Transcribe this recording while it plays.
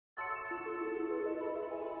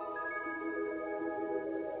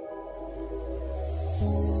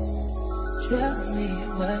Tell me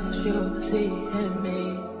what you see in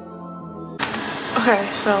me. Okay,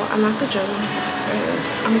 so I'm at the gym and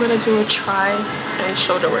I'm gonna do a tri and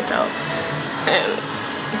shoulder workout. And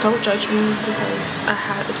don't judge me because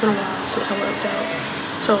it's been a while since I worked out.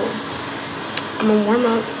 So I'm gonna warm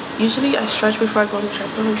up. Usually I stretch before I go on the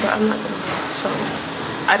treadmill, but I'm not gonna. So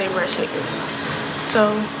I didn't wear sneakers.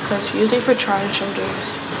 So, because usually for tri and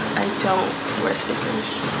shoulders, I don't wear sneakers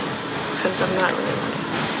because I'm not really running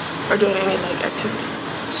or doing any like activity.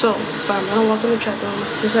 So, but I'm gonna walk on the treadmill,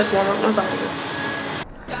 just like warm up my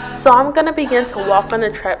body. So I'm gonna begin to walk on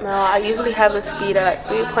the treadmill. I usually have a speed at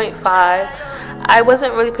 3.5. I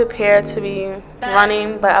wasn't really prepared to be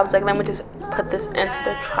running, but I was like, let me just put this into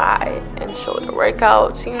the tri and shoulder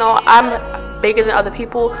workouts. You know, I'm bigger than other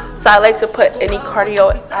people, so I like to put any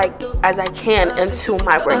cardio as I can into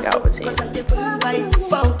my workout routine.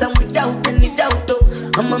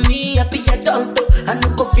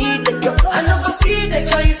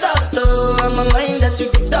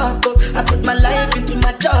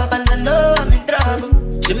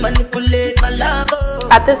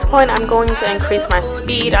 At this point, I'm going to increase my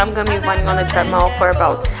speed. I'm going to be running on the treadmill for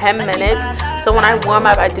about 10 minutes. So when I warm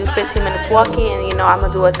up, I do 15 minutes walking, and you know, I'm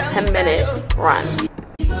going to do a 10-minute run.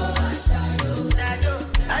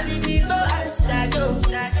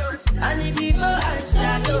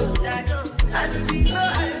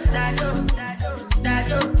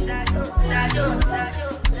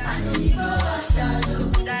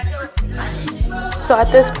 So at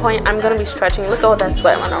this point, I'm going to be stretching. Look at all that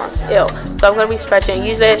sweat on my arms. Ew. So I'm going to be stretching.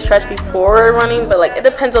 Usually I stretch before running, but like it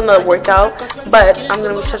depends on the workout. But I'm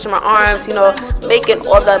going to be stretching my arms, you know, making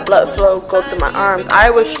all that blood flow go through my arms. I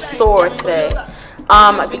was sore today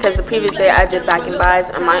because the previous day I did back and buys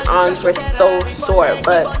and my arms were so sore.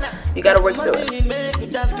 But you got to work through it.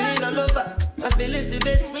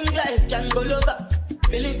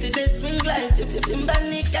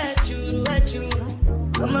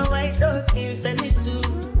 I'm a white dog in Fenisu.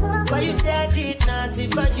 Why you say I did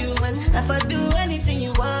nothing for you? And if I do anything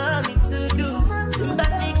you want me to do,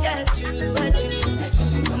 somebody got you,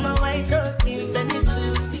 I'm a white dog in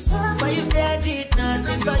Fenisu. Why you say I did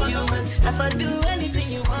nothing for you? And if I do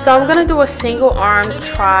anything you want. So I'm gonna do a single arm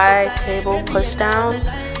tri cable push down.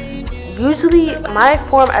 Usually my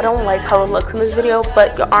form, I don't like how it looks in this video,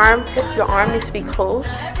 but your arm needs to be close.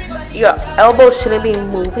 Your elbow shouldn't be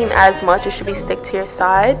moving as much. It should be stick to your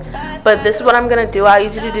side. But this is what I'm gonna do. I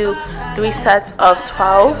usually do 3 sets of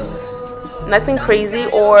 12. Nothing crazy,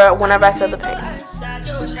 or whenever I feel the pain.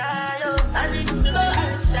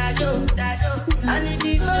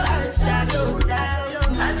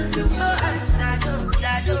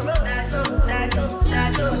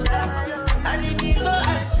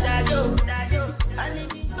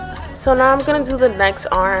 So now I'm gonna do the next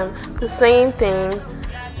arm. The same thing.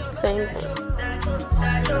 Same thing.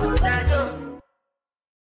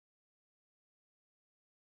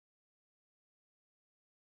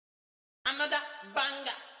 Another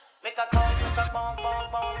banger. Make a call, make a bong bong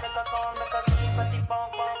bong, make a call, make a keep a deep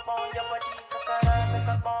bong bong bong, your body kakara, make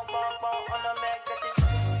a bong bong bong, on a make it.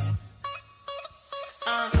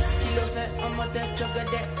 Kilo fe, I'm a dead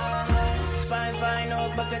chocolate, fine, no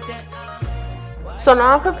bucket. So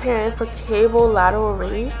now I'm preparing for cable lateral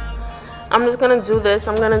raise. I'm just gonna do this.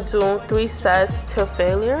 I'm gonna do 3 sets to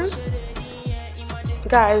failure.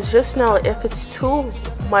 Guys, just know if it's too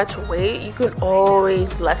much weight, you can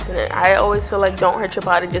always lessen it. I always feel like don't hurt your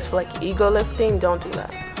body just for like ego lifting. Don't do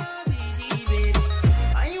that.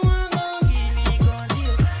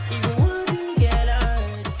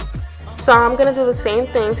 So I'm gonna do the same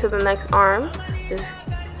thing to the next arm. Just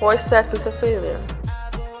 4 sets into failure.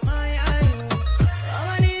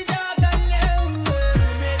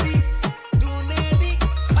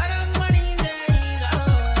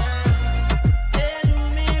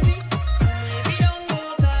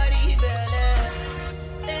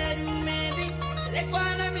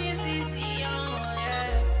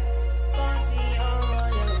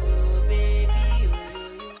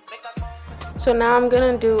 So now I'm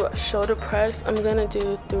gonna do a shoulder press. I'm gonna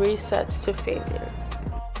do 3 sets to failure.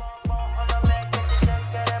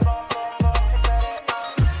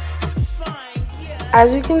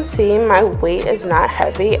 As you can see, my weight is not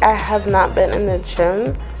heavy. I have not been in the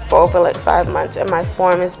gym for over like 5 months and my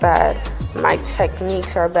form is bad. My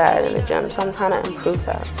techniques are bad in the gym, so I'm trying to improve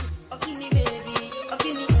that.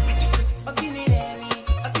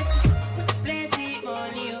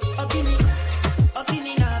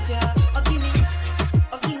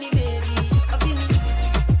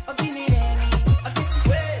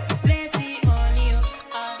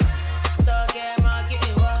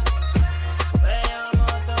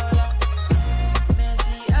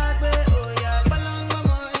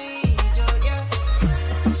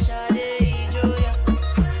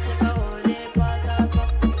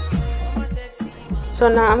 So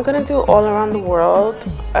now I'm gonna do all around the world.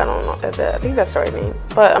 I don't know, I think that's the right name,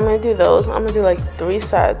 but I'm gonna do those. I'm gonna do like 3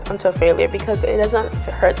 sets until failure because it doesn't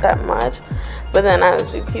hurt that much, but then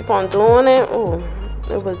as you keep on doing it, ooh,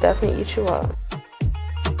 it will definitely eat you up.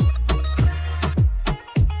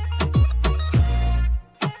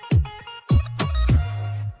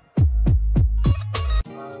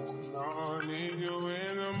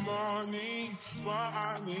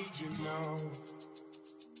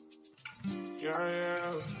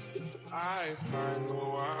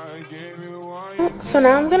 So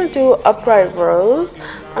now I'm gonna do upright rows.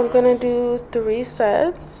 I'm gonna do 3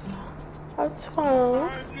 sets of 12.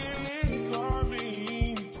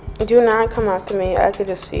 Do not come after me. I could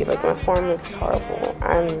just see like my form is horrible.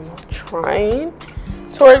 I'm trying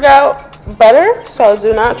to work out better, so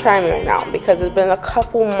do not try me right now because it's been a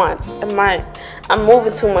couple months and I'm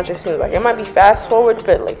moving too much. It seems like it might be fast forward,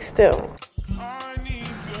 but like still.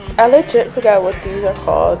 I legit forgot what these are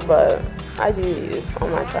called, but I do these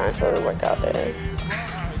on my try and shoulder workout day.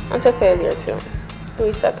 Until failure too.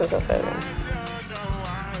 3 sets until failure.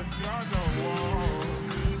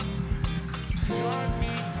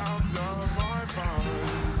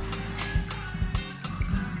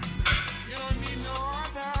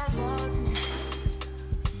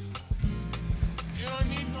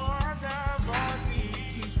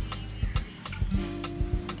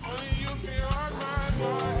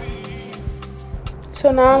 So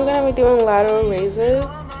now I'm gonna be doing lateral raises.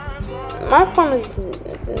 My form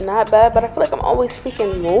is not bad, but I feel like I'm always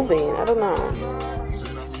freaking moving. I don't know.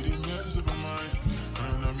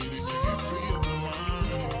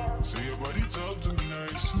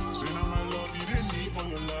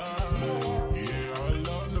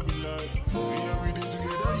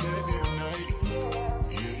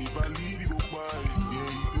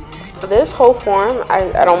 This whole form,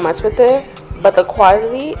 I don't mess with it. But the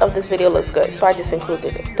quality of this video looks good, so I just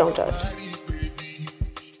included it. Don't judge.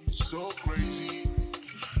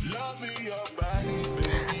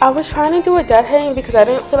 I was trying to do a dead hang because I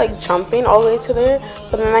didn't feel like jumping all the way to there,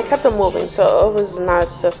 but then I kept it moving, so it was not a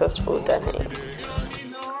successful dead hang.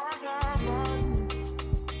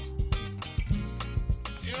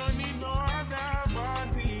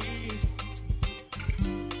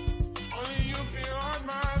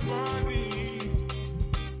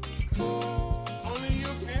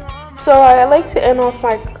 So I like to end off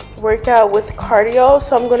my workout with cardio,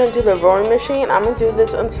 so I'm going to do the rowing machine. I'm going to do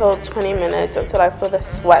this until 20 minutes, until I feel the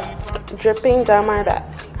sweat dripping down my back.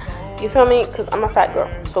 You feel me? Because I'm a fat girl,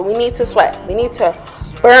 so we need to sweat. We need to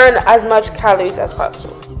burn as much calories as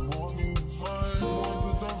possible.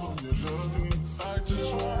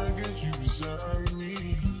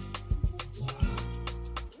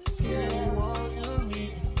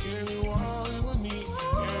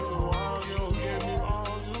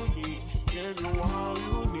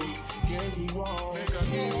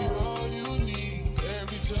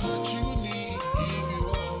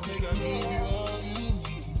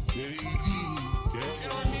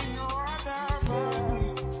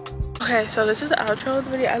 Okay, so this is the outro of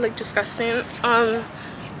the video. I look disgusting.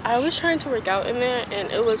 I was trying to work out in there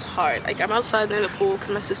and it was hard. Like, I'm outside in the pool because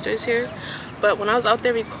my sister's here, but when I was out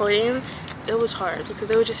there recording, it was hard because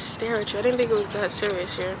they would just stare at you. I didn't think it was that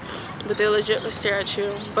serious here, but they legit would stare at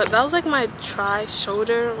you. But that was like my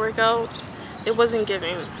shoulder workout. It wasn't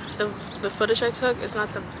giving. The footage I took is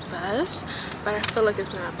not the best, but I feel like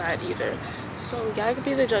it's not bad either. So y'all could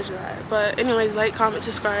be the judge of that. But anyways, like, comment,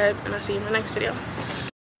 subscribe, and I'll see you in my next video.